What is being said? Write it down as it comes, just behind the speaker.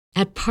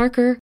At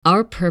Parker,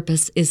 our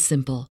purpose is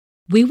simple.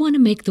 We want to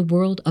make the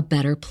world a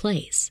better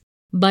place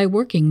by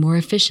working more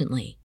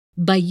efficiently,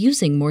 by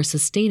using more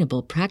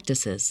sustainable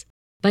practices,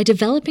 by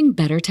developing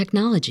better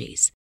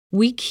technologies.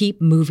 We keep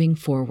moving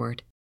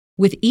forward.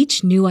 With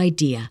each new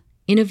idea,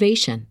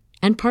 innovation,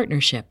 and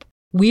partnership,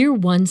 we're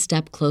one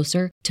step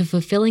closer to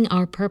fulfilling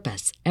our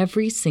purpose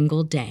every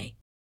single day.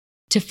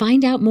 To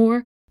find out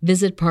more,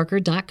 visit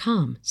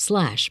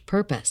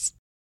parker.com/purpose.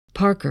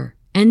 Parker,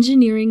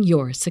 engineering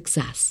your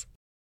success.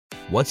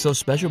 What's so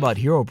special about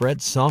Hero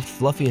Bread's soft,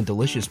 fluffy, and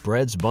delicious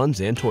breads,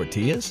 buns, and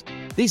tortillas?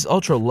 These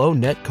ultra-low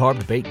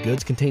net-carb baked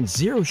goods contain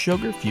zero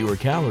sugar, fewer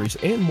calories,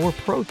 and more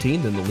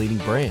protein than the leading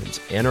brands,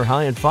 and are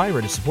high in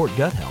fiber to support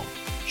gut health.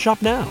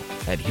 Shop now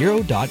at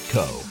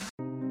hero.co.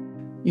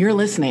 You're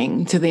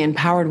listening to the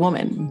Empowered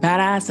Woman,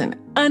 Badass and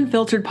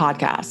Unfiltered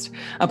podcast,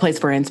 a place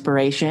for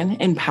inspiration,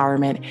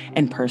 empowerment,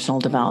 and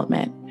personal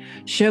development,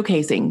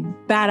 showcasing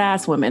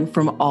badass women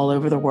from all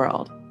over the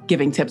world,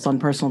 giving tips on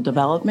personal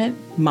development,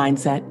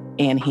 mindset,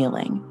 and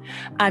healing.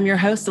 I'm your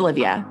host,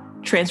 Olivia,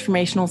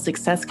 transformational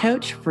success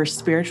coach for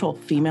spiritual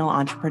female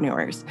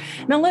entrepreneurs.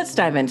 Now let's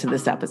dive into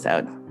this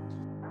episode.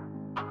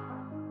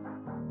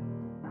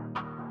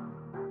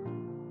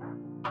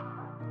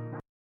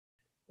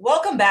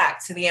 Welcome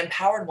back to the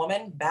Empowered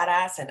Woman,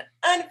 Badass and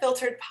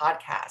Unfiltered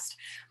podcast.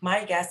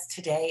 My guest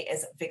today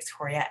is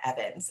Victoria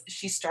Evans.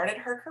 She started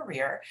her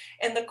career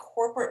in the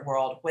corporate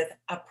world with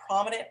a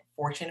prominent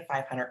Fortune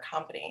 500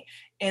 company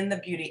in the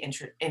beauty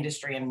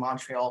industry in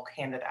Montreal,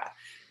 Canada.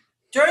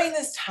 During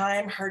this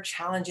time, her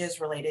challenges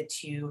related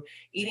to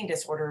eating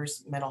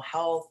disorders, mental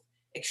health,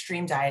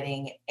 extreme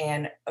dieting,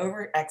 and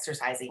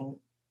over-exercising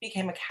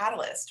became a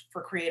catalyst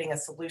for creating a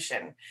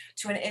solution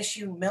to an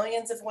issue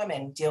millions of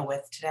women deal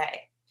with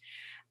today.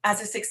 As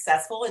a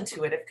successful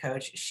intuitive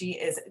coach, she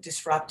is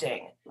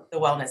disrupting the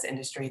wellness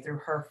industry through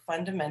her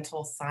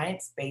fundamental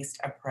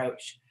science-based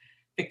approach.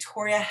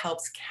 Victoria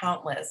helps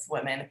countless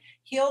women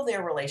heal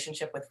their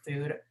relationship with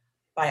food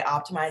by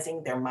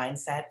optimizing their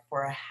mindset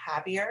for a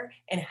happier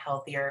and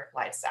healthier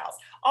lifestyles,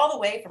 all the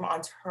way from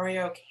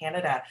Ontario,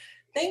 Canada.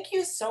 Thank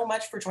you so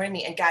much for joining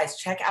me. And guys,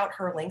 check out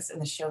her links in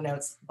the show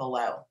notes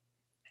below.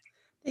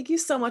 Thank you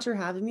so much for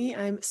having me.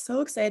 I'm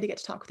so excited to get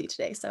to talk with you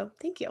today. So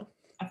thank you.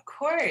 Of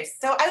course.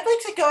 So I'd like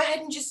to go ahead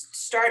and just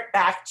start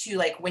back to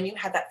like when you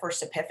had that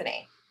first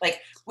epiphany. Like,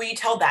 will you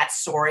tell that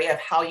story of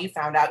how you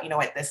found out, you know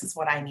what, this is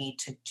what I need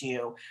to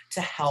do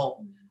to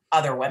help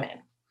other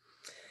women?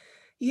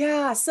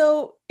 Yeah,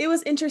 so it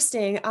was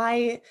interesting.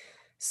 I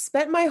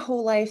spent my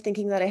whole life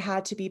thinking that I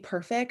had to be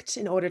perfect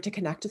in order to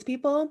connect with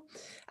people,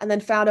 and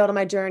then found out on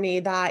my journey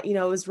that, it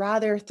was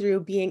rather through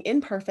being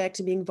imperfect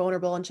and being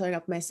vulnerable and showing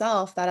up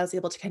myself that I was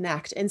able to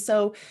connect. And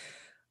so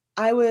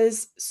I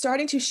was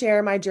starting to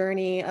share my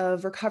journey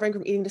of recovering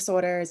from eating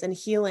disorders and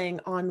healing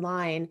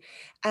online.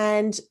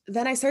 And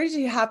then I started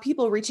to have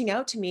people reaching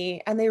out to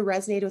me and they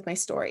resonated with my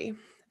story.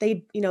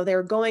 They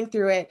were going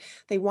through it.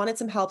 They wanted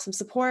some help, some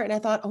support. And I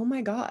thought, oh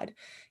my God,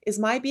 is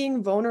my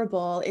being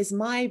vulnerable, is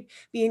my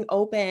being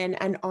open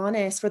and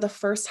honest for the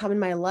first time in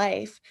my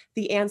life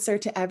the answer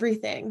to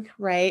everything,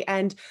 right?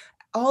 And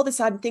all of a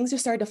sudden things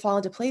just started to fall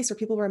into place where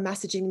people were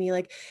messaging me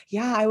like,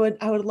 yeah, I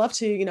would love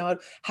to,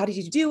 how did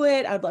you do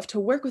it? I would love to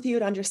work with you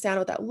to understand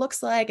what that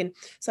looks like. And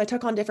so I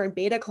took on different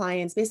beta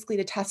clients basically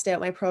to test out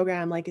my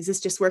program. Like, is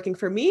this just working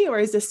for me or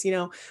is this,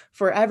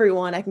 for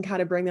everyone? I can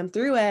kind of bring them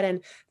through it.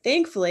 And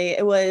thankfully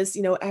it was,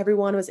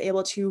 everyone was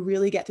able to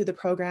really get through the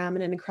program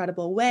in an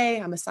incredible way.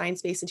 I'm a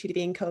science-based intuitive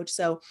eating coach.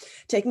 So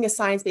taking a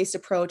science-based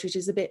approach, which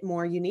is a bit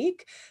more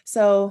unique.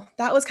 So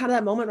that was kind of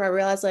that moment where I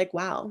realized like,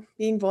 wow,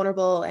 being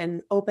vulnerable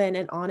and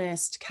open and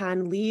honest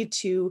can lead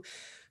to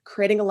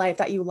creating a life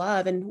that you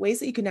love in ways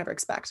that you could never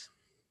expect.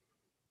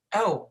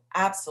 Oh,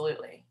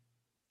 absolutely.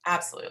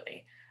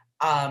 Absolutely.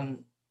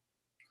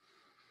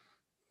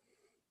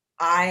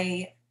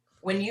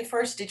 When you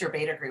first did your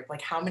beta group,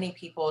 like how many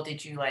people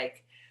did you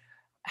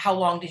how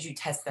long did you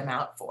test them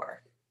out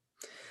for?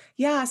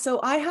 Yeah, so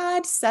I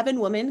had 7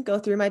 women go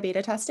through my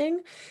beta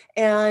testing,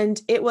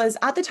 and it was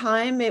at the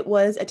time it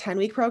was a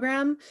 10-week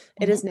program.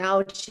 It Mhm. is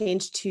now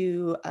changed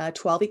to a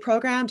 12-week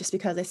program just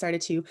because I started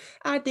to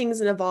add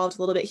things and evolved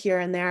a little bit here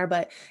and there.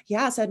 But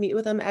yeah, so I'd meet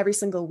with them every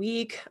single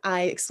week.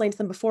 I explained to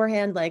them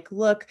beforehand, like,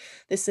 look,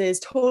 this is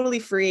totally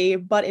free,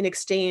 but in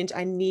exchange,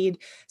 I need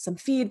some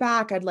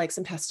feedback. I'd like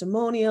some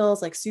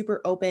testimonials, like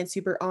super open,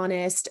 super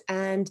honest.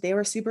 And they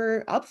were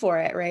super up for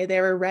it, right?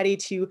 They were ready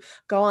to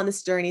go on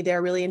this journey.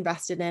 They're really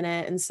invested in it.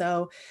 And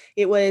so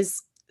it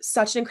was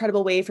such an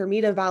incredible way for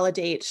me to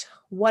validate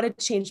what had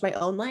changed my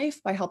own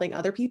life by helping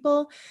other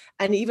people.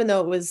 And even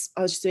though I was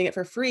just doing it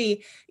for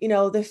free,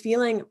 the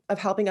feeling of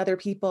helping other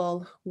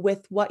people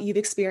with what you've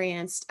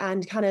experienced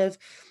and kind of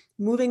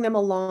moving them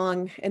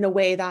along in a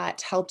way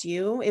that helped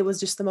you, it was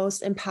just the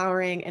most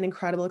empowering and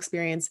incredible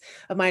experience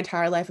of my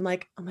entire life. I'm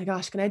like, oh my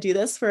gosh, can I do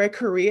this for a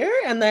career?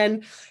 And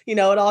then, it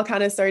all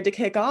kind of started to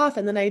kick off.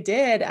 And then I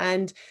did.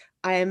 And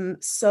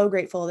I'm so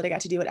grateful that I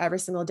got to do it every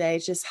single day.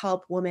 Just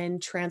help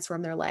women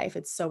transform their life.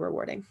 It's so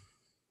rewarding.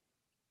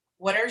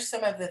 What are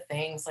some of the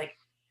things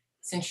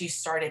since you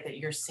started that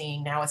you're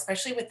seeing now,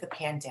 especially with the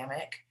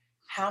pandemic,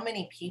 how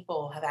many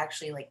people have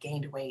actually like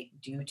gained weight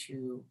due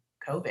to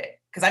COVID?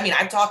 Because I mean,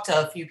 I've talked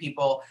to a few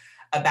people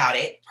about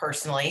it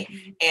personally,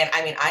 Mhm. and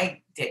I mean,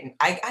 I didn't.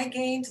 I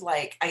gained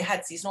like I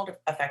had seasonal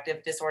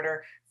affective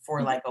disorder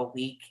for Mhm. like a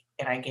week,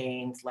 and I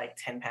gained like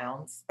 10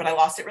 pounds, but I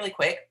lost it really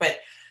quick. But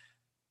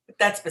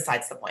that's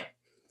besides the point.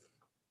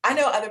 I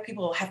know other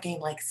people have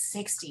gained like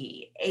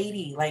 60,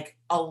 80, like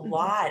a Mhm.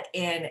 lot,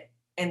 and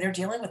they're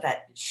dealing with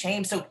that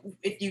shame. So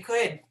if you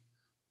could,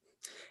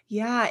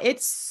 Yeah,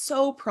 it's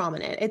so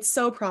prominent. It's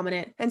so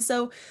prominent. And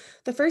so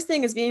the first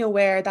thing is being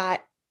aware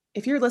that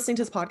if you're listening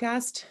to this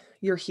podcast,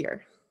 you're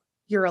here.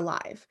 You're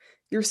alive.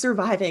 You're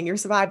surviving. You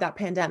survived that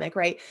pandemic,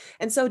 right?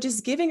 And so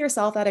just giving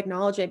yourself that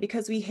acknowledgement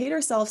because we hate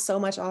ourselves so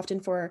much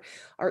often for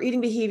our eating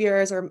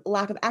behaviors or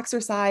lack of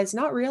exercise,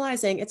 not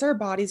realizing it's our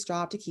body's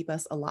job to keep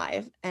us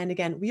alive. And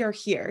again, we are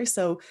here.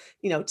 So,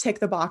 tick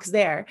the box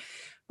there.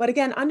 But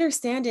again,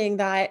 understanding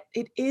that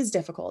it is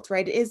difficult,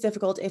 right? It is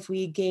difficult if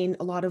we gain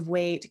a lot of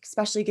weight,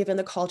 especially given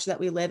the culture that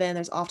we live in.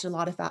 There's often a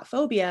lot of fat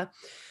phobia.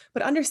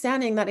 But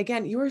understanding that,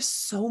 again, you are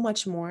so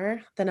much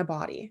more than a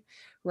body,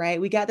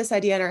 right? We get this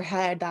idea in our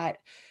head that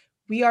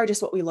we are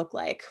just what we look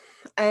like.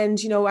 And,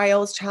 I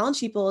always challenge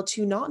people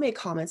to not make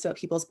comments about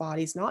people's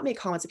bodies, not make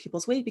comments about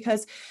people's weight,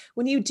 because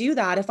when you do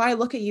that, if I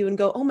look at you and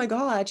go, oh my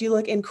God, you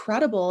look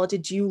incredible.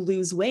 Did you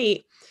lose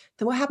weight?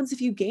 Then what happens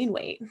if you gain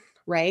weight?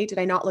 Right? Did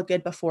I not look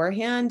good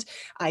beforehand?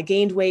 I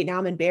gained weight. Now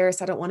I'm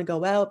embarrassed. I don't want to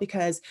go out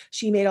because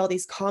she made all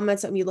these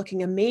comments at me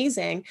looking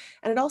amazing.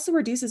 And it also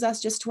reduces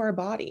us just to our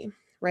body,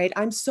 right?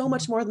 I'm so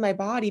much more than my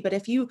body. But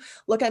if you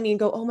look at me and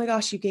go, oh my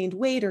gosh, you gained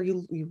weight or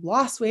you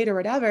lost weight or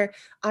whatever,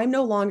 I'm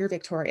no longer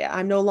Victoria.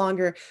 I'm no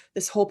longer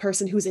this whole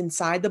person who's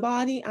inside the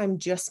body. I'm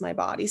just my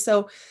body.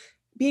 So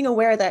being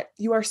aware that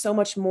you are so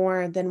much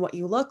more than what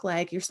you look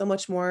like, you're so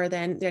much more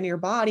than your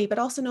body, but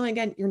also knowing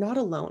again, you're not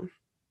alone.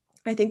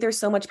 I think there's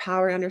so much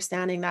power in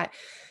understanding that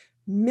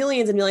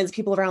millions and millions of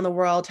people around the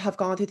world have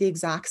gone through the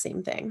exact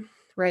same thing,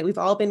 right? We've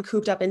all been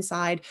cooped up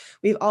inside.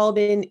 We've all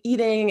been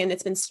eating and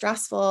it's been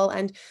stressful.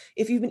 And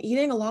if you've been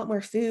eating a lot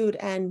more food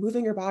and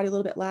moving your body a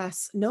little bit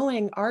less,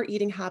 knowing our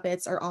eating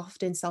habits are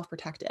often self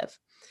protective.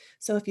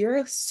 So if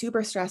you're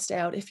super stressed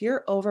out, if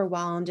you're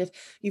overwhelmed, if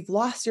you've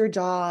lost your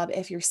job,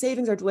 if your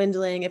savings are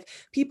dwindling,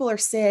 if people are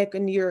sick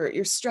and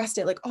you're stressed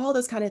out, like all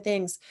those kind of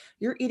things,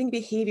 your eating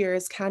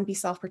behaviors can be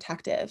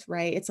self-protective,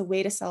 right? It's a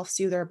way to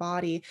self-soothe our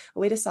body, a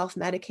way to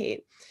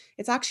self-medicate.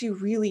 It's actually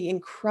really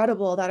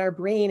incredible that our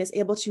brain is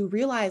able to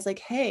realize like,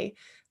 hey,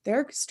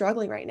 they're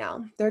struggling right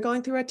now. They're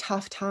going through a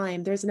tough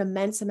time. There's an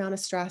immense amount of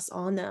stress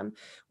on them.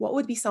 What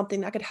would be something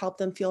that could help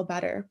them feel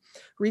better?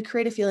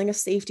 Recreate a feeling of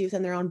safety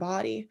within their own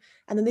body.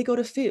 And then they go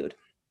to food.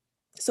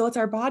 So it's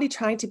our body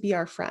trying to be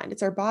our friend.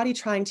 It's our body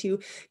trying to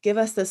give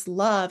us this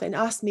love and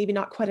us maybe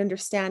not quite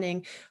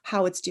understanding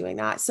how it's doing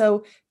that.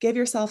 So give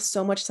yourself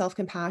so much self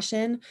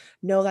compassion.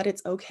 Know that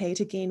it's okay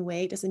to gain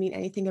weight. Doesn't mean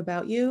anything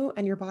about you.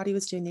 And your body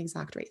was doing the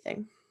exact right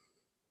thing.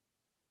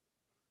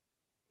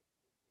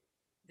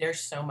 there's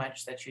so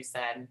much that you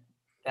said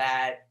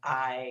that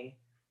I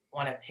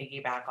want to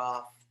piggyback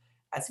off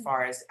as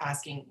far as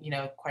asking,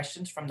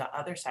 questions from the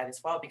other side as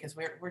well, because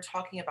we're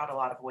talking about a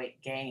lot of weight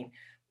gain,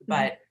 Mhm.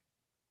 but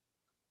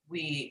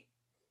we,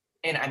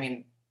 and I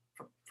mean,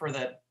 for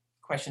the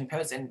question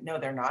posed, and no,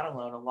 they're not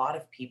alone. A lot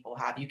of people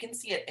have. You can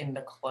see it in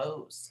the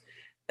clothes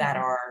that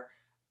Mhm. are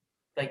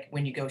like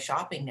when you go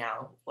shopping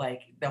now,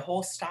 like the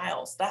whole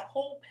styles, that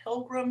whole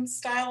pilgrim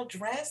style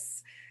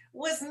dress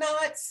was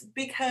not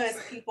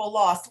because people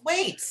lost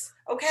weight.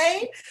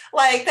 Okay.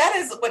 Like that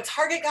is what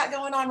Target got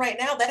going on right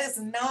now. That is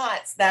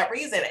not that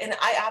reason. And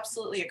I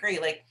absolutely agree.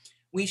 Like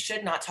we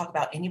should not talk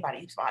about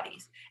anybody's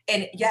bodies.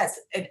 And yes,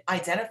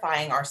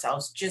 identifying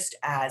ourselves just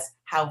as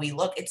how we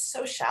look, it's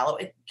so shallow.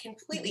 It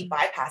completely Mhm.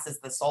 bypasses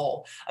the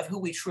soul of who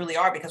we truly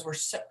are because we're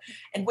so,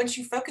 and once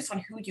you focus on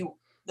who you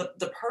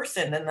the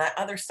person, then that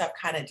other stuff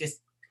kind of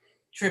just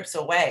drips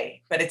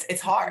away. But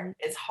it's hard. Mhm.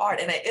 It's hard.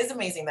 And it is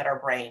amazing that our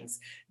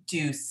brains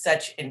do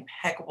such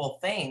impeccable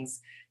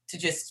things to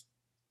just,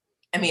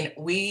 I mean,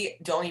 we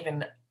don't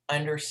even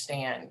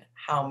understand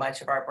how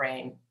much of our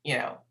brain,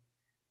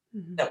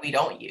 Mhm. that we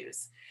don't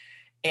use.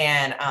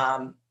 And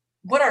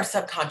what our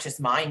subconscious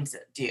minds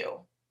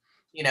do,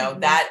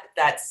 Mhm.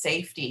 that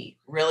safety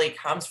really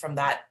comes from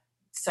that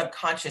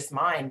subconscious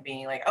mind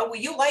being like, oh, well,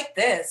 you like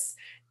this.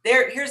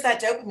 Here's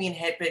that dopamine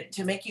hit, but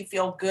to make you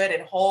feel good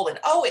and whole, and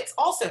oh, it's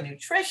also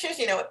nutritious,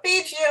 it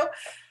feeds you.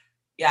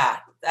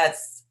 Yeah,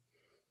 that's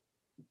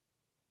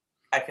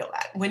I feel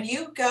that. When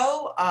you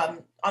go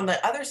on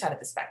the other side of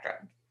the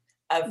spectrum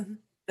of Mhm.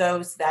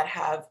 those that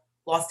have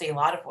lost a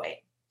lot of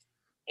weight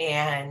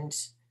and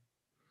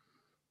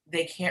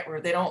they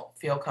don't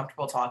feel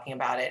comfortable talking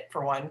about it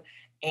for one,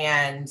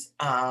 and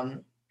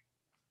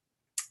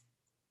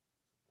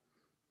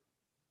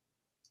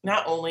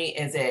not only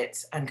is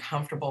it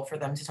uncomfortable for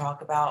them to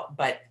talk about,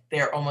 but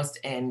they're almost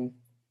in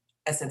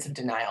a sense of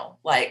denial,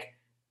 like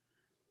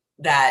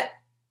that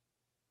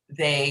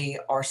they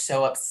are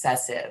so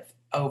obsessive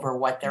over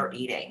what they're Mhm.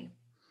 eating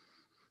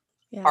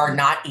Yeah. or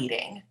not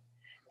eating.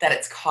 that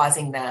it's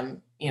causing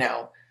them,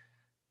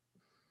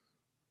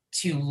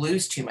 to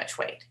lose too much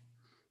weight?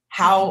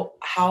 How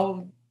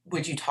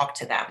would you talk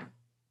to them?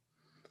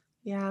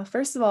 Yeah,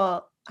 first of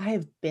all, I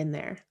have been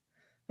there.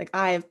 Like,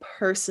 I have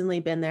personally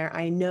been there.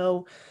 I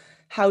know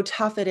how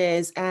tough it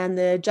is, and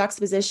the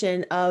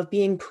juxtaposition of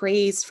being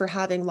praised for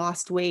having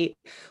lost weight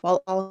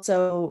while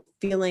also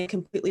feeling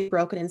completely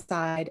broken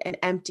inside and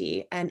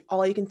empty. And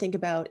all you can think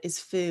about is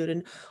food.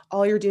 And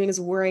all you're doing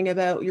is worrying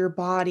about your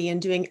body and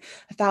doing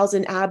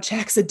 1,000 ab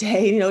checks a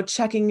day,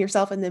 checking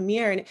yourself in the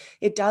mirror. And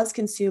it does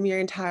consume your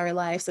entire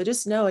life. So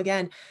just know,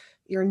 again,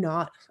 you're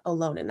not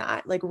alone in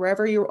that. Like,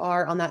 wherever you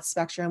are on that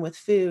spectrum with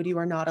food, you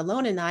are not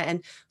alone in that.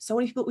 And so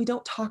many people, we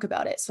don't talk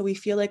about it. So we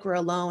feel like we're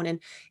alone.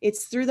 And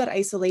it's through that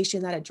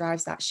isolation that it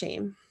drives that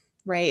shame,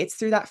 right? It's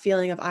through that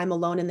feeling of I'm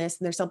alone in this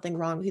and there's something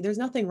wrong with you. There's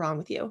nothing wrong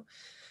with you.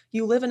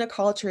 You live in a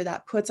culture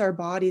that puts our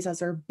bodies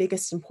as our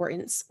biggest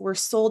importance. We're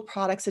sold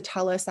products to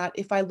tell us that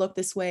if I look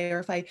this way or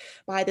if I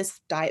buy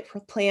this diet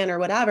plan or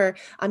whatever,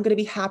 I'm going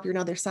to be happier on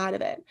the other side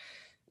of it.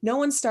 No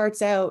one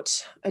starts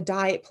out a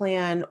diet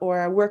plan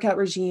or a workout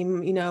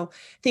regime,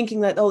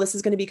 thinking that, oh, this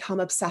is going to become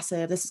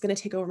obsessive. This is going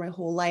to take over my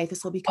whole life.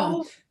 This will become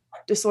Oh,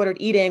 disordered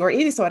eating or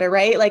eating disorder,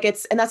 right? Like and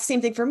that's the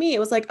same thing for me. It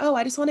was like, oh,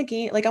 I just want to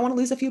gain, like, I want to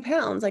lose a few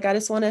pounds. Like, I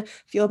just want to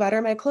feel better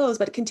in my clothes,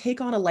 but it can take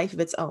on a life of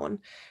its own,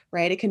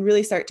 right? It can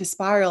really start to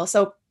spiral.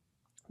 So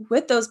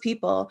with those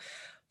people,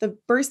 the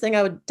first thing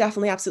I would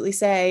definitely absolutely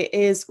say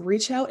is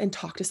reach out and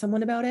talk to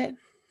someone about it,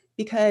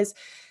 because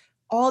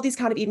all these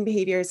kind of eating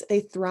behaviors,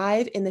 they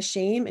thrive in the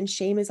shame, and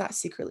shame is that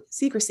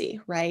secrecy,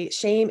 right?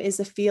 Shame is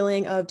the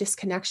feeling of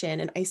disconnection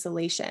and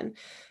isolation.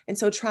 And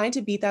so trying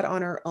to beat that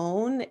on our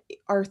own,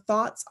 our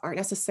thoughts aren't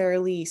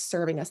necessarily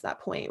serving us that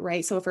point,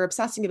 right? So if we're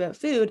obsessing about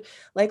food,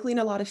 likely in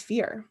a lot of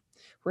fear.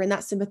 We're in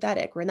that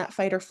sympathetic, we're in that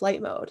fight or flight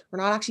mode. We're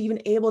not actually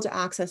even able to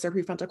access our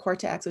prefrontal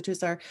cortex, which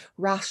is our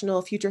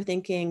rational future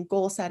thinking,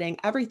 goal setting,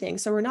 everything.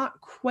 So we're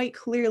not quite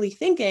clearly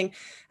thinking.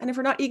 And if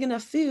we're not eating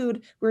enough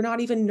food, we're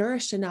not even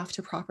nourished enough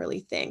to properly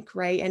think,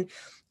 right? And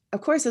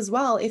of course, as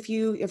well, if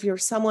you're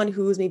someone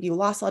who's maybe you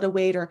lost a lot of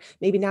weight, or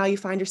maybe now you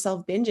find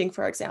yourself binging,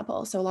 for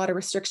example, so a lot of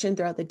restriction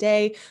throughout the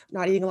day,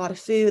 not eating a lot of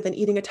food, then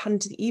eating a ton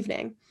into the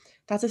evening.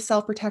 That's a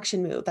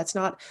self-protection move. That's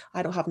not,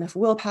 I don't have enough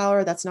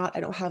willpower. That's not, I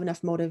don't have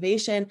enough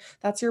motivation.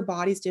 That's your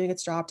body's doing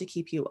its job to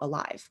keep you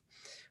alive,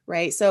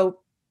 right? So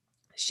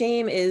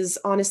shame is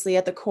honestly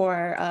at the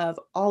core of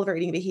all of our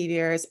eating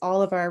behaviors,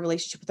 all of our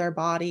relationship with our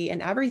body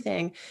and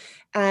everything.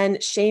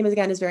 And shame,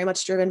 again, is very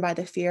much driven by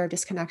the fear of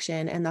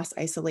disconnection and thus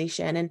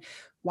isolation. And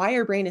why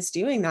our brain is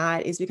doing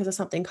that is because of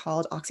something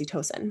called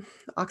oxytocin.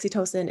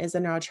 Oxytocin is a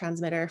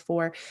neurotransmitter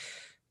for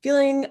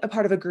feeling a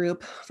part of a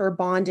group, for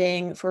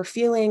bonding, for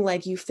feeling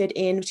like you fit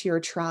into your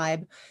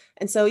tribe.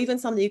 And so even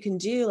something you can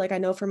do, like I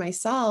know for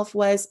myself,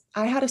 was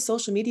I had a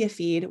social media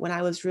feed when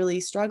I was really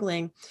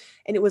struggling,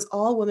 and it was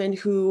all women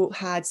who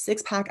had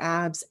six-pack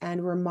abs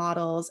and were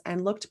models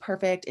and looked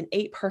perfect and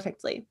ate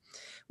perfectly,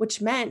 which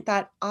meant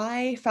that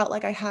I felt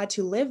like I had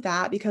to live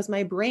that because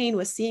my brain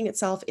was seeing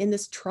itself in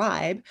this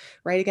tribe,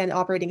 right? Again,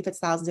 operating if it's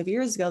thousands of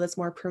years ago, that's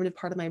more primitive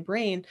part of my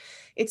brain.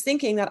 It's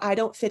thinking that I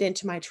don't fit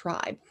into my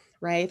tribe,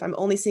 right? If I'm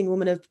only seeing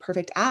women of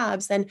perfect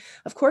abs, then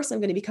of course I'm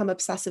going to become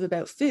obsessive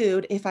about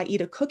food if I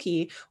eat a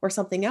cookie or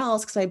something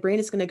else, because my brain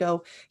is going to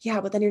go,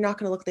 yeah, but then you're not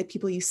going to look like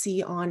people you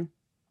see on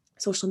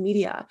social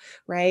media,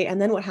 right?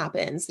 And then what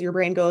happens? Your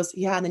brain goes,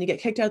 yeah, and then you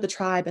get kicked out of the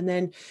tribe, and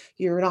then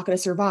you're not going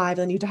to survive,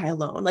 and then you die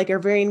alone. Like, your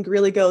brain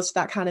really goes to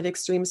that kind of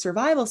extreme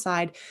survival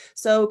side.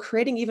 So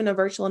creating even a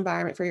virtual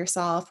environment for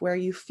yourself where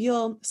you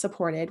feel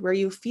supported, where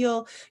you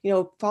feel,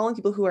 following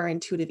people who are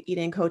intuitive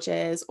eating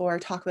coaches or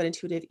talk about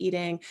intuitive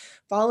eating,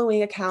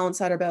 following accounts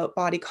that are about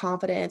body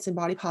confidence and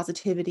body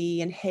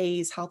positivity and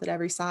HAES, health at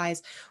every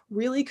size,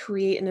 really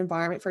create an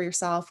environment for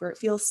yourself where it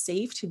feels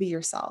safe to be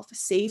yourself,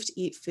 safe to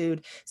eat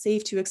food,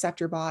 safe to accept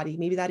your body.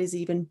 Maybe that is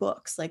even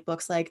books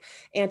like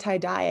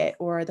Anti-Diet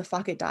or the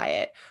Fuck It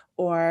Diet,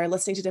 or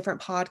listening to different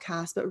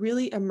podcasts, but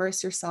really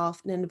immerse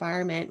yourself in an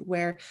environment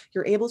where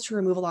you're able to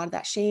remove a lot of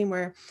that shame,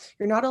 where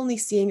you're not only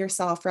seeing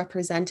yourself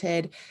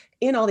represented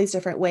in all these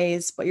different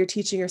ways, but you're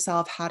teaching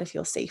yourself how to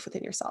feel safe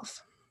within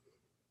yourself.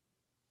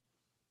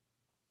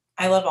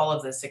 I love all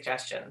of those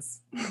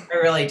suggestions. I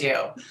really do.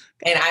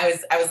 And I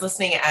was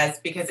listening as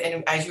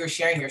you were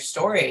sharing your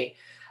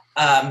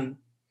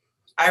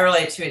I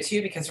relate to it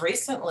too, because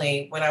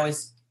recently when I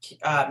was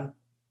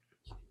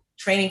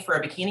training for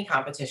a bikini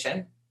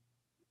competition,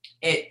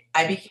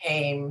 I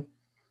became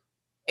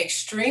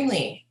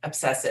extremely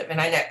obsessive,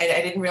 and I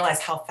didn't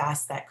realize how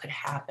fast that could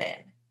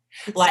happen.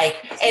 Like,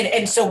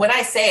 and so when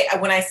I said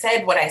what I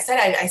said,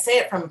 I say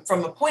it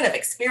from a point of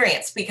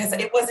experience, because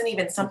it wasn't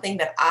even something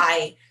that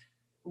I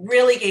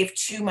really gave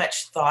too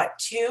much thought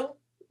to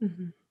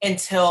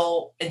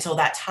until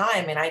that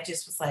time. And I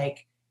just was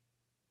like,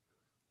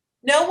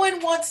 no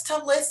one wants to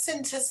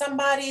listen to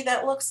somebody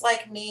that looks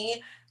like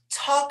me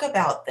talk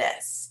about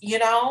this,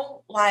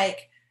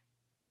 like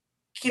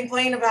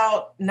complain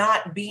about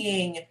not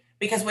being,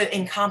 because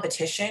in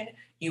competition,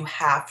 you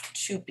have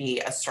to be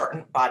a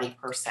certain body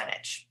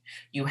percentage.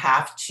 You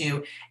have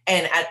to,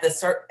 and at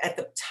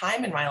the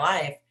time in my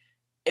life,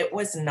 it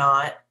was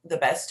not the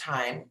best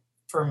time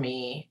for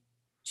me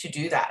to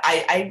do that.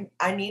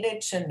 I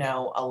needed to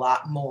know a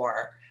lot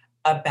more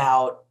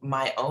about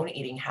my own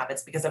eating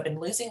habits because I've been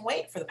losing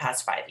weight for the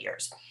past 5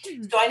 years.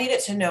 Mm, So I needed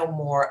to know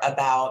more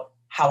about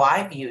how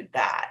I viewed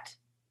that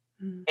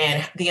mm,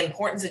 and the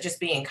importance of just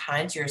being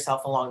kind to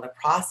yourself along the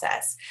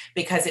process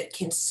because it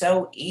can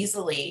so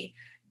easily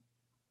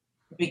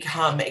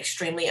become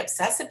extremely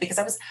obsessive because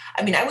I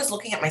was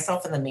looking at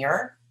myself in the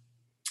mirror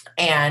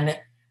and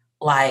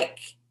like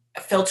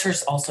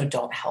filters also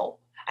don't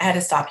help. I had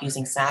to stop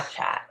using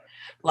Snapchat.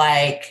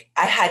 Like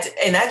I had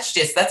to, and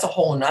that's a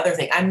whole nother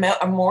thing. I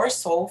more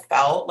so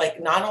felt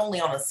like not only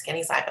on the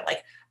skinny side, but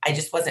like I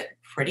just wasn't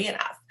pretty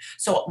enough.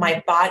 So mm.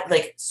 my body,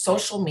 like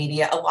social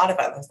media, a lot of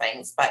other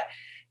things, but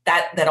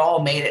that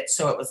all made it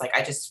so it was like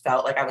I just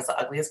felt like I was the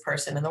ugliest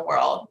person in the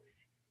world.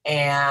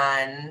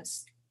 And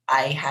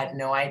I had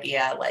no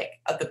idea like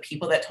of the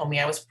people that told me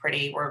I was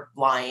pretty were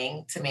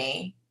lying to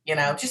me,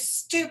 just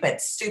stupid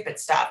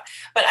stuff.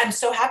 But I'm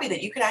so happy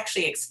that you could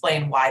actually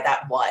explain why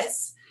that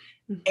was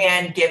Mhm.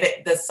 and give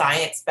it the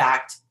science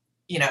backed,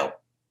 you know,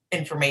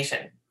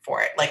 information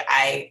for it. Like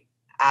I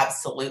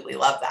absolutely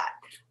love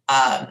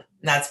that.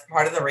 That's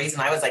part of the reason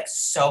I was like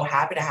so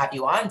happy to have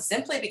you on,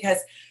 simply because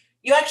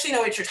you actually know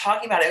what you're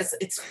talking about.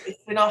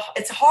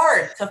 It's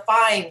hard to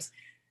find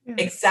Yes.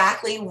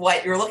 exactly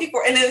what you're looking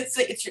for. And then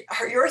it's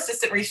your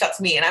assistant reached out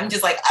to me and I'm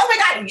just like, oh my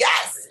God,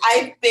 yes,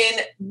 I've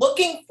been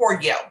looking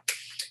for you.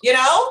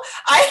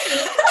 I,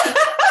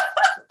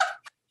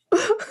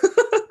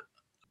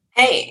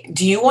 hey,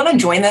 do you want to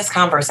join this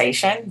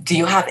conversation? Do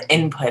you have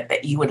input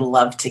that you would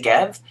love to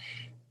give?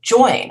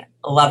 Join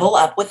Level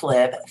Up with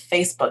Liv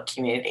Facebook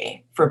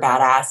community for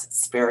badass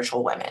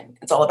spiritual women.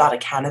 It's all about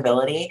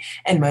accountability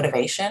and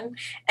motivation.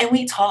 And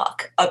we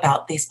talk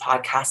about these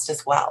podcasts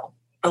as well.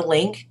 The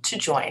link to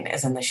join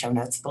is in the show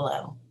notes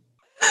below.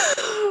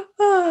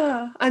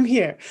 I'm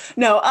here.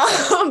 No,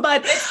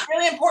 but It's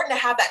really important to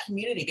have that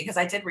community because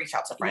I did reach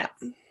out to yeah.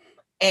 friends.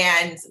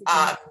 And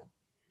Mhm.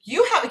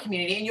 you have a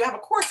community and you have a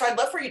course. So I'd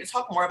love for you to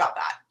talk more about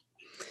that.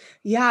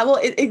 Yeah, well,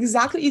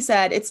 exactly what you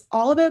said. It's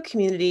all about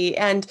community.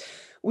 And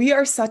we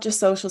are such a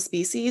social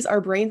species.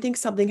 Our brain thinks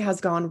something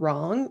has gone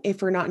wrong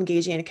if we're not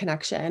engaging in a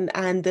connection.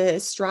 And the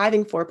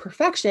striving for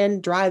perfection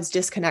drives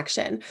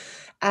disconnection.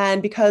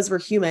 And because we're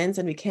humans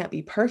and we can't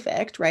be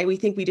perfect, right? We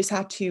think we just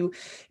have to,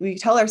 we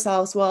tell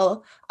ourselves,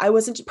 well, I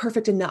wasn't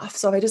perfect enough.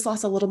 So if I just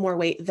lost a little more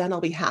weight, then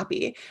I'll be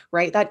happy,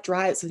 right? That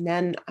drives. And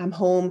then I'm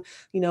home,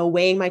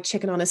 weighing my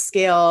chicken on a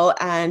scale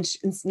and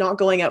it's not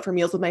going out for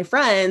meals with my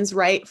friends,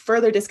 right?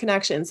 Further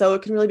disconnection. So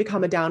it can really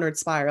become a downward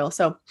spiral.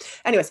 So,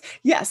 anyways,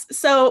 yes.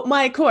 So,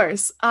 my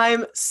course,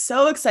 I'm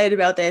so excited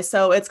about this.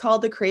 So, it's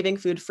called the Craving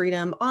Food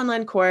Freedom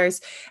online course,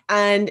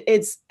 and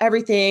it's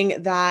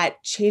everything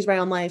that changed my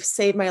own life,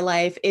 saved my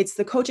life. It's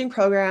the coaching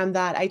program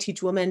that I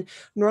teach women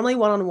normally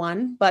one on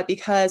one, but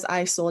because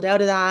I sold out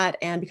of that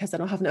and because I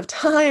don't have enough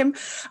time,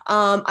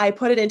 I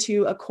put it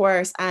into a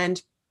course,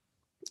 and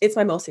it's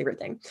my most favorite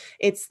thing.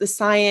 It's the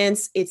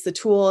science, it's the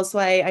tools. So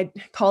I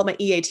call it my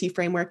EAT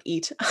framework,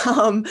 EAT,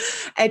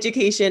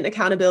 education,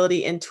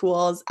 accountability, and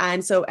tools.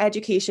 And so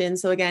education,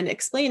 so again,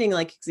 explaining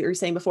like you were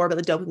saying before about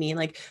the dopamine,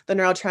 like the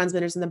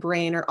neurotransmitters in the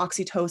brain or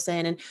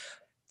oxytocin, and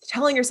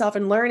telling yourself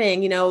and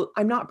learning,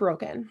 I'm not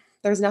broken.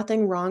 There's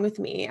nothing wrong with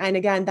me. And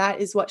again,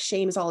 that is what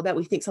shame is all about.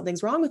 We think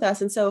something's wrong with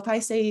us. And so if I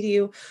say to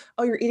you,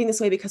 oh, you're eating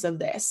this way because of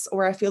this,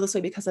 or I feel this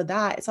way because of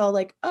that, it's all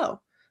like, oh,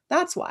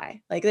 that's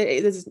why. Like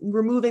it is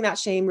removing that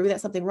shame, removing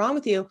that something wrong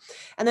with you.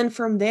 And then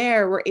from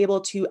there, we're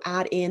able to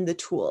add in the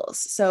tools.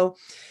 So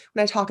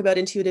when I talk about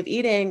intuitive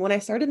eating, when I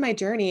started my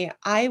journey,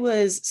 I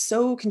was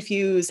so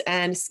confused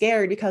and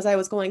scared because I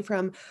was going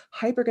from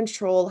hyper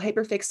control,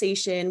 hyper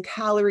fixation,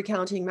 calorie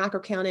counting,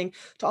 macro counting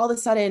to all of a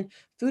sudden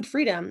food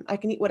freedom. I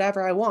can eat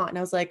whatever I want. And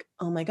I was like,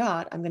 oh my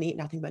God, I'm going to eat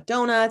nothing but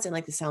donuts. And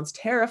like, this sounds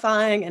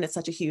terrifying. And it's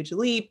such a huge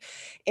leap.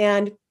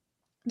 And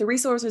the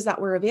resources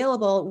that were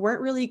available weren't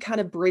really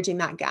kind of bridging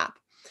that gap.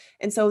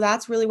 And so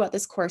that's really what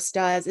this course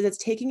does is it's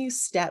taking you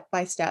step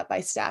by step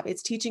by step.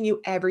 It's teaching you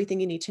everything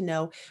you need to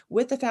know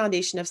with the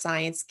foundation of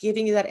science,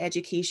 giving you that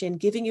education,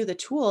 giving you the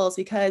tools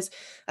because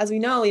as we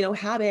know,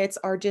 habits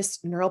are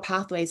just neural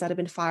pathways that have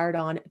been fired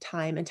on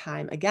time and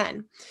time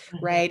again,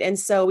 Mhm. right? And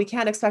so we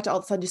can't expect to all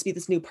of a sudden just be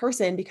this new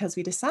person because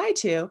we decide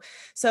to.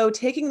 So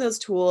taking those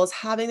tools,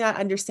 having that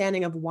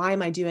understanding of why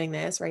am I doing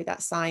this, right?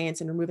 That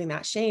science and removing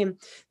that shame,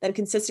 then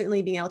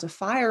consistently being able to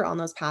fire on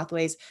those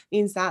pathways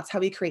means that's how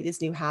we create these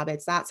new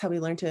habits. That's how we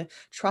learn to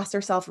trust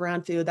ourselves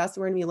around food. That's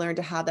when we learn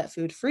to have that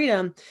food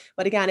freedom.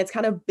 But again, it's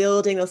kind of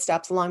building those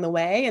steps along the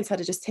way instead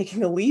of just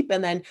taking a leap.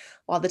 And then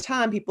all the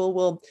time, people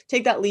will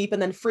take that leap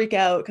and then freak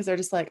out because they're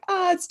just like,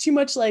 it's too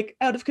much like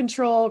out of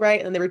control, right?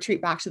 And then they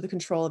retreat back to the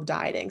control of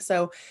dieting.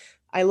 So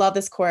I love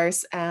this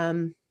course.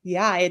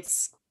 Yeah,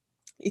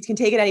 You can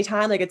take it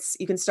anytime. Like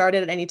you can start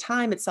it at any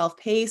time. It's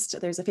self-paced.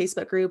 There's a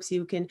Facebook group, so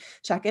you can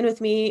check in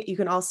with me. You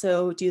can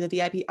also do the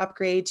VIP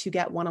upgrade to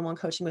get one-on-one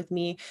coaching with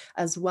me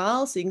as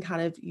well. So you can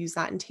kind of use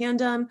that in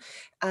tandem.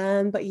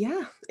 But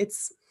yeah,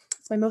 it's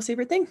my most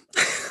favorite thing.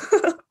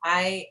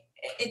 I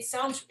it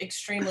sounds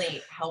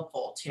extremely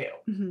helpful too,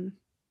 Mhm.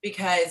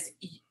 because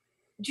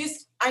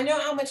just I know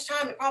how much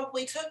time it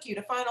probably took you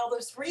to find all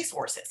those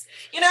resources.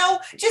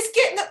 Just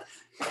getting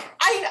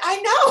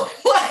I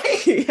know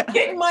like Yeah.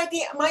 getting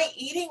my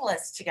eating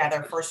list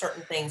together for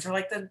certain things, or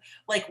like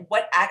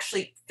what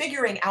actually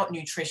figuring out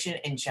nutrition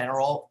in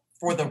general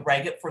for the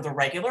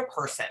regular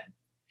person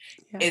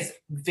Yeah. is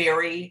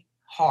very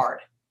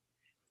hard.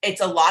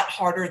 It's a lot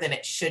harder than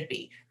it should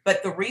be.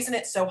 But the reason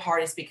it's so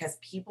hard is because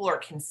people are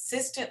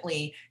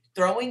consistently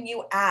throwing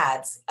you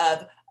ads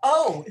of,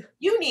 oh,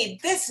 you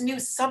need this new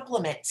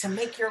supplement to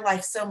make your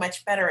life so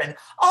much better. And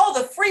all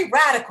the free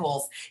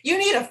radicals, you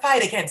need to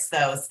fight against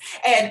those.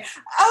 And,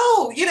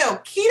 oh,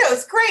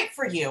 keto's great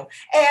for you.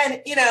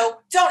 And,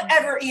 don't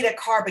ever eat a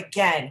carb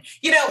again,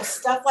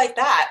 stuff like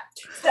that.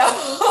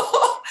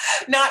 So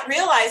not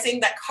realizing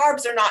that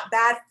carbs are not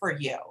bad for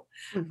you.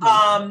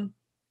 Mhm.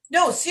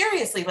 No,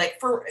 seriously, like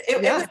it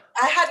was, Yeah.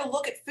 I had to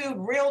look at food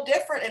real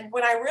different. And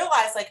when I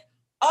realized, like,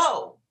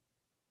 oh,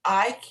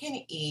 I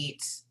can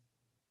eat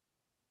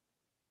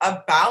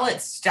a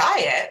balanced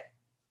diet,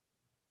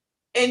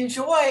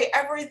 enjoy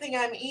everything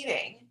I'm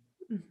eating,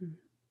 Mhm.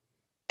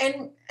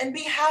 and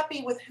be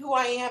happy with who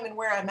I am and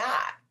where I'm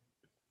at.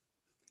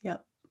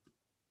 Yep.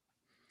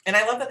 And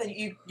I love that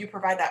you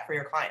provide that for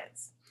your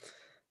clients.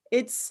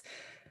 It's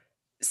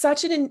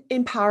such an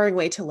empowering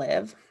way to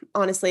live,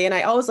 honestly, and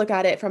I always look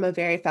at it from a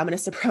very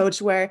feminist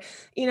approach where,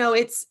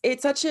 it's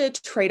such a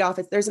trade-off.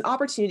 There's an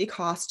opportunity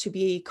cost to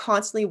be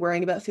constantly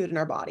worrying about food in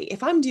our body.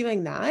 If I'm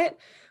doing that,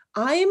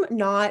 I'm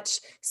not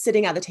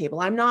sitting at the table.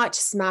 I'm not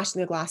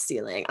smashing the glass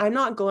ceiling. I'm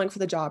not going for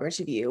the job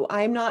interview.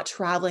 I'm not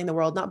traveling the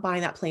world, not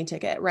buying that plane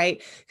ticket,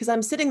 right? Because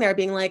I'm sitting there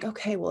being like,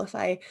 okay, well, if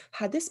I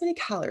had this many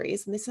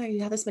calories and I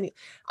have this many,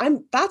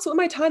 that's what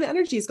my time and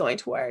energy is going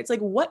towards.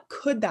 Like, what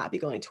could that be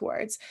going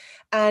towards?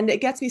 And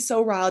it gets me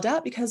so riled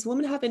up because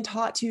women have been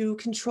taught to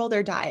control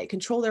their diet,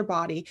 control their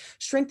body,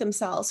 shrink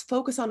themselves,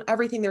 focus on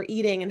everything they're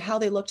eating and how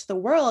they look to the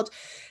world.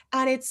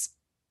 And it's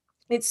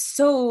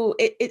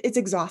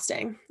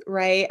exhausting,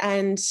 right?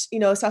 And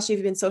especially if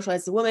you've been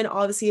socialized as a woman,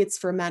 obviously it's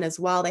for men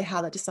as well. They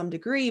have that to some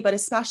degree, but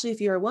especially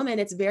if you're a woman,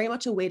 it's very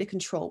much a way to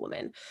control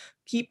women,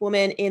 keep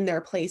women in their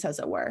place, as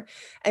it were.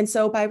 And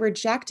so by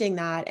rejecting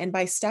that and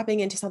by stepping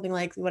into something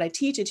like what I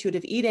teach,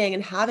 intuitive eating,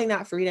 and having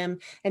that freedom,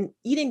 and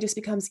eating just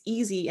becomes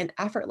easy and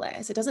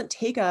effortless. It doesn't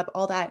take up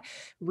all that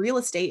real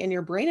estate in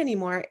your brain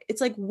anymore.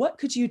 It's like, what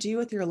could you do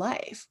with your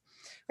life?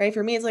 Right.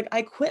 For me, it's like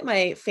I quit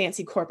my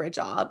fancy corporate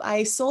job.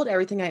 I sold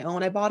everything I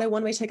own. I bought a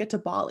one-way ticket to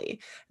Bali,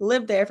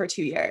 lived there for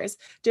 2 years,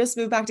 just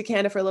moved back to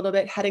Canada for a little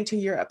bit, heading to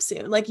Europe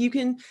soon. Like, you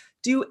can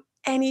do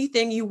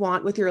anything you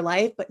want with your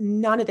life, but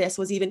none of this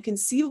was even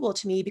conceivable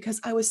to me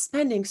because I was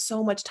spending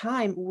so much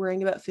time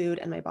worrying about food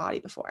and my body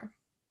before.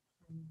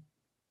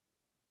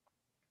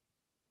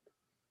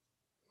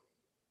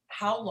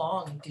 How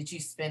long did you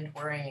spend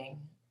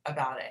worrying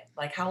about it?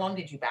 Like, how long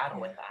did you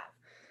battle with that?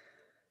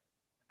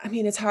 I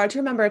mean, it's hard to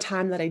remember a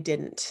time that I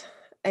didn't.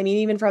 I mean,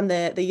 even from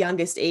the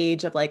youngest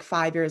age of like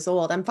 5 years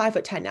old, I'm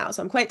 5'10" now,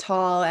 so I'm quite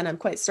tall and I'm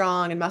quite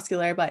strong and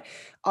muscular, but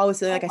always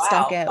feeling Oh like I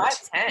stuck wow, out.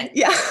 5'10".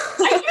 Yeah. I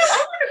would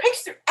have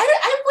pictured.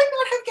 I would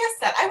not have guessed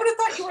that. I would have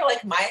thought you were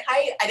like my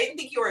height. I didn't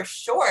think you were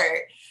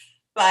short,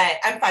 but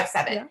I'm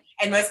 5'7", Yeah.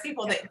 and most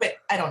people that. But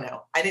I don't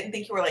know. I didn't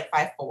think you were like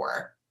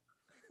 5'4".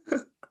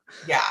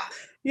 Yeah.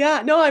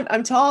 Yeah, no,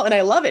 I'm tall and I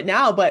love it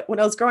now, but when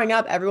I was growing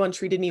up, everyone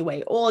treated me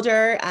way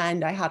older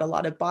and I had a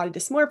lot of body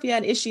dysmorphia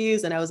and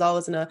issues, and I was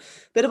always in a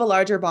bit of a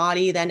larger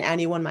body than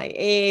anyone my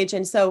age.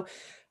 And so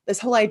this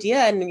whole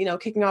idea,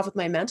 and kicking off with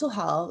my mental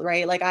health,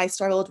 right? Like, I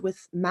struggled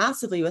with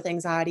massively with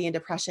anxiety and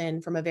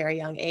depression from a very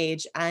young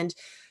age, and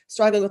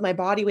struggling with my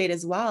body weight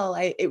as well.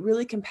 It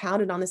really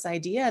compounded on this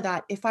idea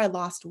that if I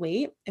lost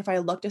weight, if I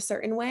looked a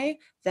certain way,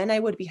 then I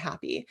would be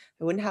happy.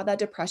 I wouldn't have that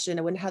depression.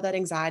 I wouldn't have that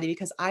anxiety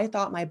because I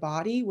thought my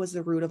body was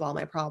the root of all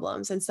my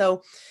problems. And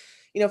so,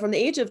 from the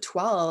age of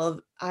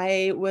 12,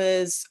 I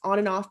was on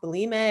and off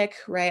bulimic,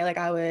 right? Like,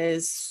 I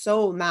was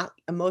so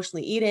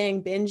emotionally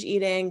eating, binge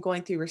eating,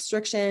 going through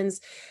restrictions.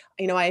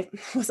 I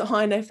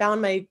I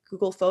found my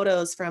Google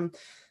photos from,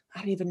 I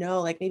don't even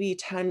know, like maybe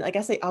 10, I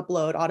guess they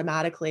upload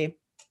automatically.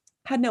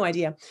 Had no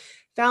idea.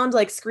 Found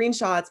like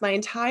screenshots. My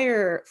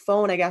entire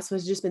phone, I guess,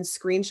 was just been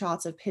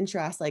screenshots of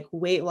Pinterest, like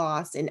weight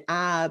loss and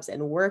abs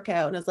and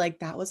workout. And I was like,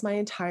 that was my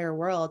entire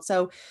world.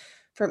 So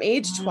from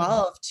age Mm.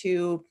 12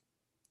 to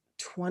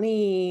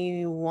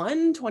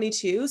 21,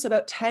 22, so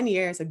about 10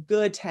 years, a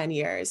good 10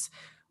 years,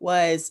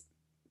 was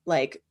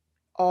like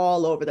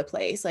all over the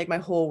place. Like, my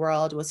whole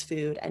world was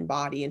food and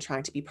body and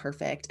trying to be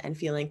perfect and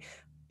feeling,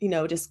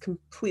 just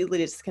completely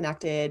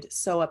disconnected,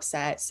 so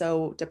upset,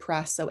 so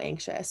depressed, so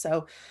anxious.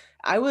 So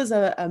I was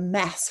a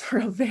mess for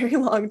a very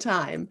long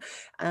time,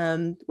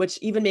 which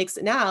even makes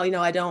it now,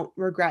 I don't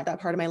regret that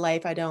part of my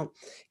life. I don't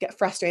get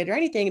frustrated or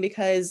anything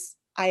because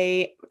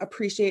I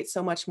appreciate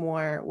so much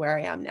more where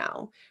I am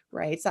now,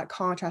 right? It's that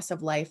contrast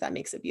of life that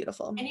makes it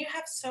beautiful. And you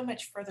have so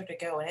much further to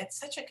go. And it's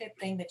such a good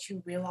thing that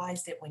you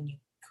realized it when you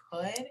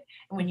could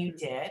and when you Mhm.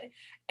 did.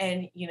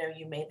 And,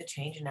 you made the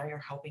change and now you're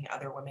helping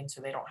other women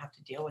so they don't have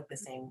to deal with the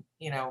same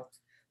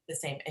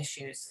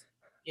issues,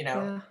 you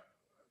know, Yeah.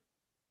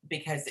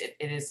 because it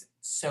is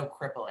so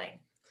crippling.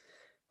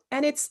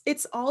 And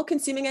it's all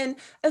consuming, and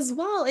as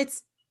well,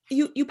 it's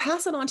you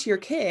pass it on to your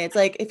kids.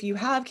 Like if you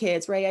have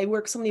kids, right? I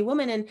work with so many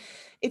women, and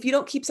if you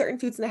don't keep certain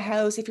foods in the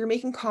house, if you're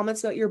making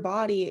comments about your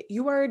body,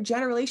 you are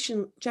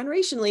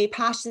generationally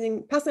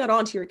passing that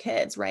on to your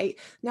kids, right?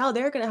 Now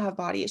they're going to have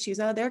body issues.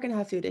 Now they're going to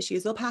have food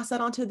issues. They'll pass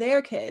that on to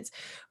their kids,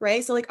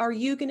 right? So like, are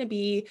you going to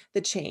be the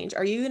change?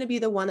 Are you going to be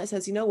the one that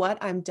says, you know what,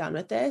 I'm done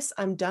with this.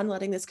 I'm done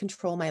letting this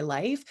control my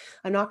life.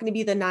 I'm not going to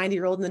be the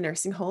 90-year-old in the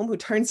nursing home who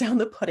turns down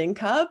the pudding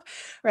cup,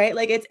 right?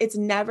 Like it's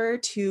never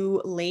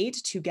too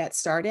late to get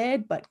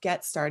started, but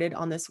get started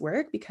on this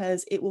work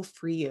because it will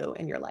free you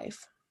in your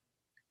life.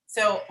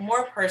 So,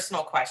 more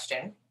personal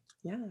question.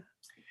 Yeah.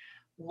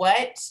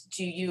 What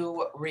do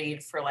you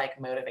read for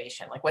like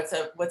motivation? Like what's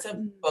a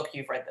Mm. book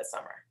you've read this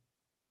summer?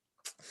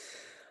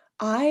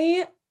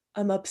 I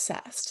am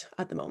obsessed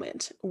at the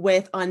moment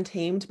with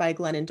Untamed by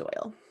Glennon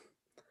Doyle.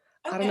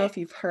 I don't know Okay. if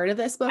you've heard of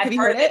this book. I've Have you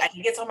heard heard of it. it? I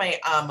think it's on my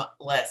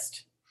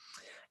list.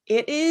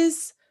 It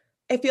is,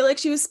 I feel like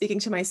she was speaking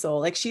to my soul.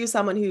 Like she was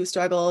someone who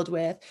struggled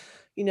with,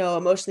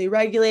 emotionally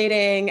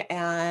regulating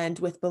and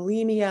with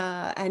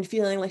bulimia and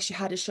feeling like she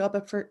had to show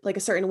up for like a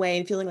certain way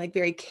and feeling like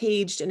very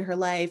caged in her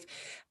life.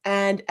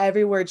 And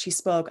every word she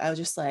spoke, I was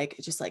just like,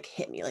 it just like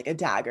hit me like a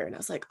dagger. And I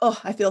was like, oh,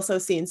 I feel so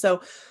seen.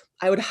 So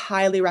I would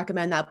highly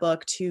recommend that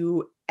book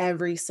to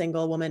every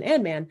single woman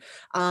and man.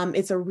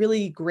 It's a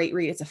really great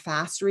read. It's a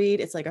fast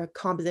read. It's like a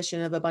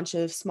composition of a bunch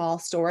of small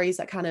stories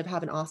that kind of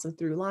have an awesome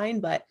through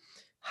line, but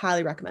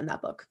highly recommend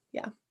that book.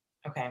 Yeah.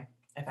 Okay.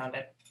 I found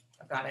it.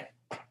 I've got it.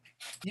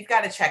 You've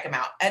got to check him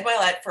out. Ed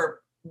Milet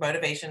for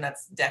motivation.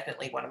 That's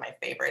definitely one of my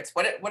favorites.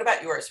 What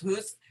about yours?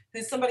 Who's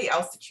somebody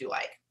else that you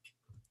like?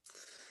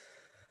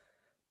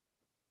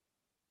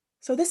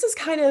 So this is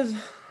kind of,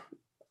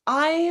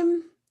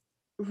 I'm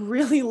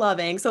really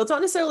loving. So it's not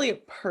necessarily a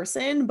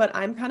person, but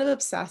I'm kind of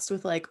obsessed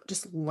with like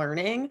just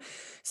learning.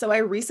 So I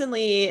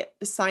recently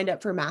signed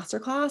up for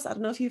Masterclass. I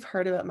don't know if you've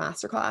heard about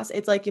Masterclass.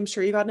 It's like, I'm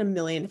sure you got a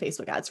million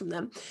Facebook ads from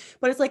them,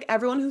 but it's like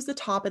everyone who's the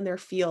top in their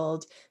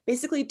field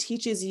basically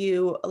teaches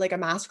you like a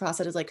masterclass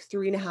that is like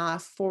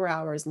 3.5, 4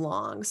 hours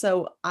long.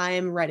 So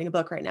I'm writing a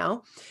book right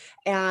now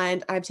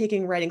and I'm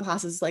taking writing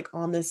classes like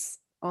on this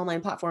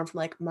online platform from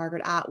like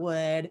Margaret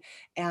Atwood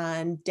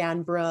and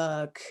Dan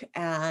Brook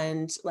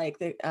and like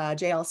the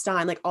JL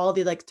Stein, like all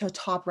the like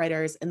top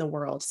writers in the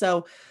world.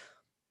 So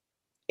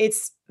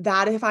it's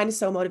that I find is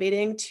so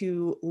motivating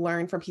to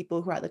learn from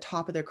people who are at the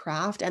top of their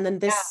craft. And then Yeah,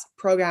 this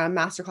program,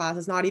 Masterclass,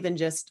 is not even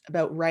just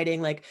about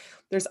writing. Like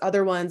there's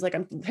other ones, like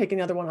I'm taking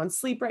another one on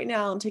sleep right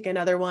now. I'm taking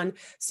another one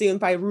soon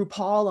by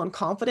RuPaul on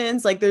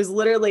confidence. Like there's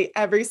literally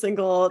every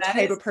single that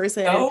type is of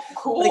person, so like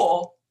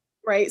cool.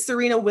 right,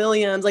 Serena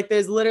Williams, like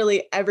there's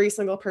literally every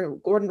single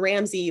Gordon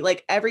Ramsay,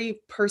 like every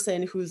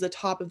person who's the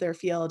top of their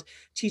field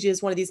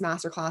teaches one of these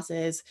master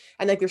classes.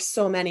 And like there's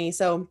so many.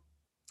 So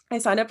I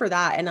signed up for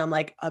that and I'm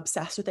like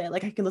obsessed with it.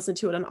 Like I can listen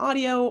to it on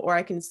audio or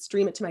I can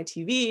stream it to my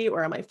TV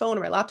or on my phone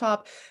or my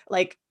laptop.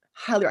 Like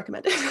highly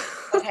recommend it.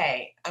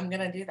 Okay, I'm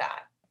gonna do that.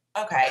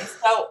 Okay,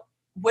 so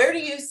where do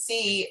you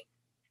see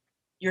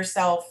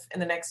yourself in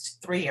the next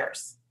 3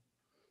 years?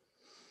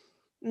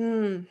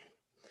 Mm.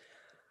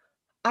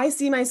 I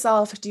see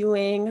myself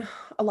doing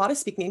a lot of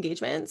speaking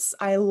engagements.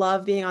 I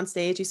love being on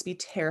stage. I used to be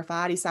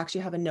terrified. I used to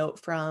actually have a note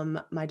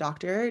from my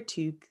doctor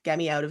to get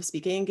me out of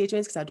speaking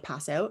engagements because I'd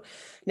pass out.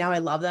 Now I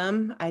love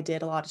them. I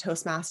did a lot of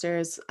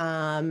Toastmasters.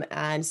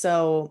 And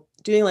so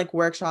doing like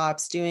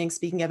workshops, doing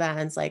speaking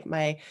events, like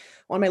my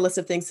one of my list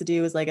of things to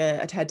do is like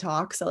a TED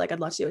Talk. So like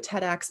I'd love to do a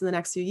TEDx in the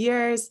next few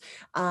years.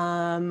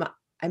 Um,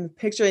 I'm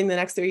picturing the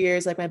next 3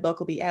 years, like my book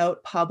will be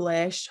out,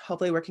 published,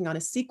 hopefully working on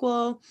a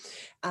sequel.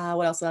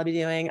 What else will I be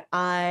doing?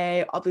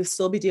 I'll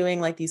still be doing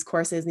like these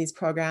courses and these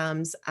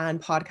programs and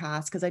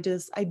podcasts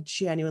because I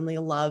genuinely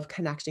love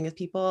connecting with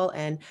people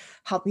and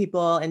helping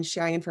people and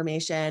sharing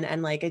information.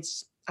 And like,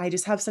 I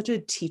just have such a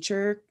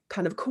teacher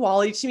kind of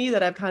quality to me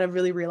that I've kind of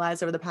really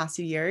realized over the past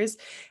few years.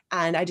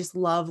 And I just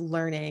love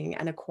learning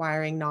and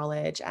acquiring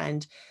knowledge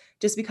and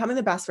just becoming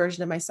the best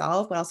version of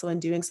myself, but also in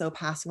doing so,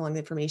 passing along the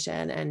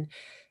information. And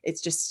it's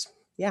just,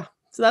 yeah.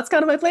 So that's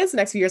kind of my plans the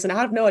next few years. And I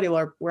have no idea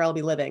where I'll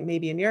be living.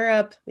 Maybe in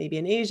Europe, maybe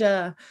in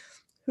Asia.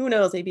 Who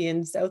knows? Maybe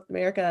in South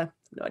America.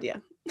 No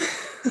idea.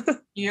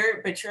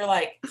 But you're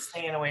like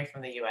staying away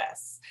from the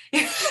US.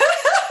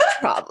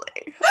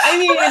 Probably. I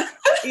mean,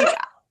 yeah.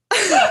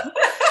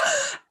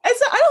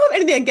 I don't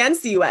have anything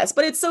against the US,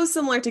 but it's so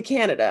similar to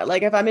Canada.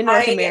 Like if I'm in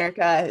North I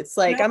America, it's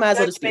like No I might as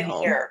well just be judgment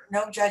home. here. No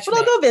But I'll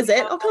judgment. go visit.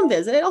 I'll come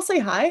visit. I'll say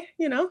hi,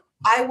 you know.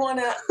 I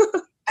wanna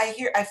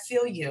I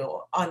feel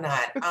you on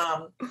that.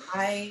 I'm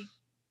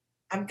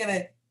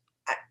gonna,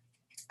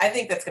 I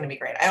think that's gonna be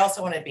great. I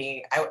also want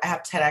to I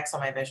have TEDx on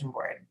my vision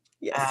board.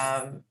 Yes.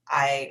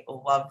 I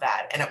love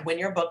that. And when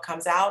your book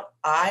comes out,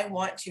 I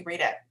want to read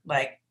it.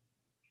 Like,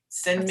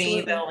 send me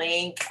the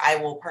link. I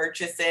will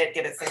purchase it,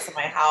 get it sent to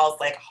my house,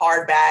 like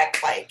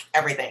hardback, like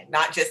everything,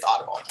 not just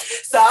Audible.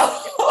 So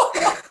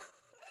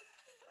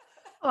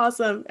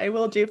awesome. I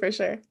will do for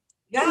sure.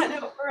 yeah, no,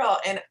 for real.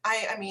 And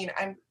I mean,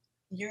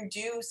 you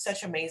do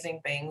such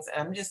amazing things.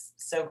 And I'm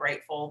just so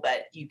grateful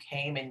that you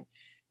came and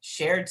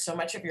shared so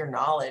much of your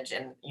knowledge.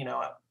 And,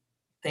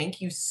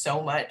 thank you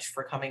so much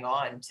for coming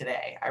on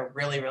today. I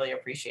really, really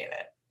appreciate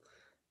it.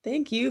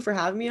 Thank you for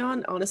having me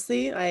on.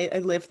 Honestly, I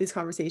live these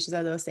conversations,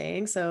 as I was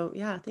saying. So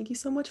yeah, thank you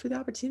so much for the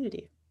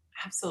opportunity.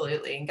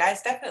 Absolutely. And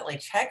guys, definitely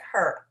check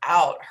her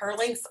out. Her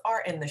links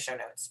are in the show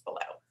notes below.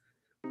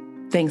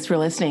 Thanks for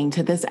listening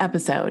to this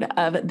episode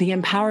of the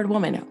Empowered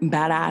Woman,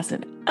 Badass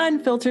and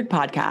Unfiltered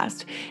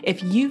podcast.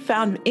 If you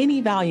found any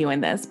value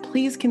in this,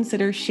 please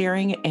consider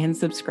sharing and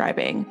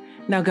subscribing.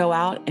 Now go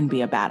out and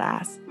be a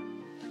badass.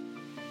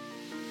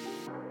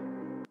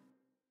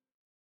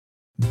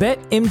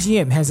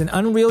 BetMGM has an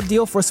unreal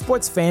deal for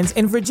sports fans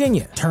in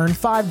Virginia. Turn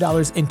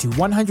 $5 into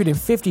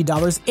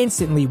 $150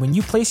 instantly when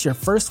you place your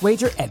first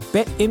wager at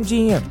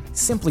BetMGM.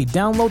 Simply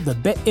download the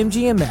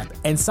BetMGM app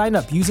and sign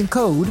up using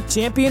code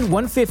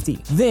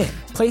Champion150. Then,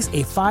 place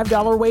a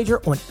 $5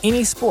 wager on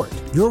any sport.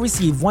 You'll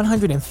receive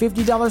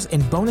 $150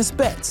 in bonus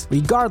bets,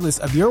 regardless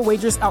of your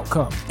wager's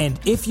outcome. And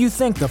if you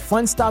think the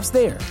fun stops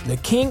there, the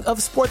King of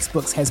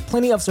Sportsbooks has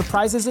plenty of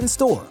surprises in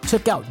store.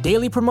 Check out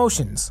daily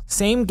promotions,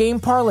 same-game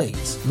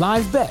parlays,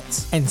 live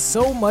bets, and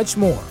so much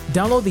more.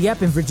 Download the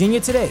app in Virginia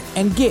today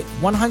and get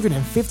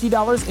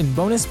 $150 in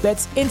bonus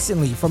bets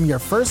instantly from your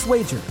first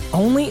wager.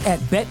 Only at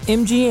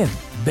BetMGM.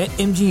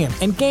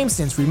 BetMGM and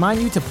GameSense remind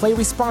you to play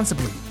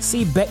responsibly.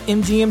 See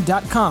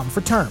BetMGM.com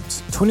for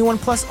terms. 21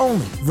 plus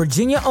only.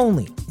 Virginia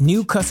only.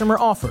 New customer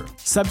offer.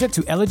 Subject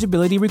to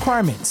eligibility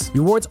requirements.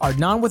 Rewards are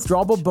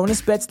non-withdrawable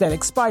bonus bets that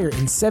expire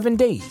in 7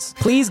 days.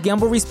 Please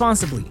gamble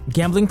responsibly.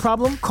 Gambling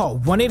problem? Call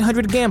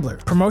 1-800-GAMBLER.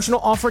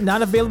 Promotional offer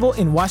not available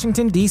in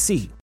Washington,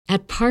 D.C.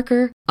 At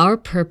Parker, our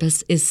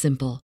purpose is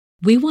simple.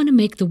 We want to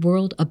make the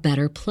world a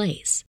better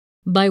place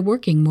by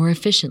working more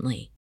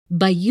efficiently,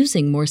 by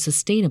using more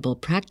sustainable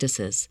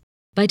practices,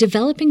 by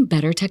developing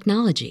better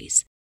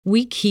technologies.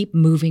 We keep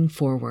moving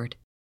forward.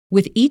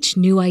 With each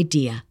new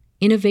idea,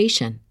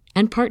 innovation,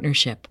 and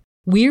partnership,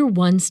 we're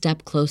one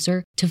step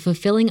closer to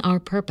fulfilling our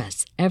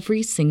purpose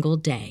every single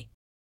day.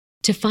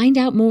 To find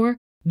out more,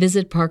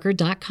 visit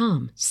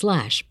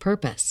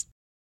parker.com/purpose.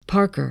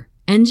 Parker,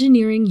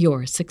 engineering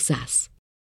your success.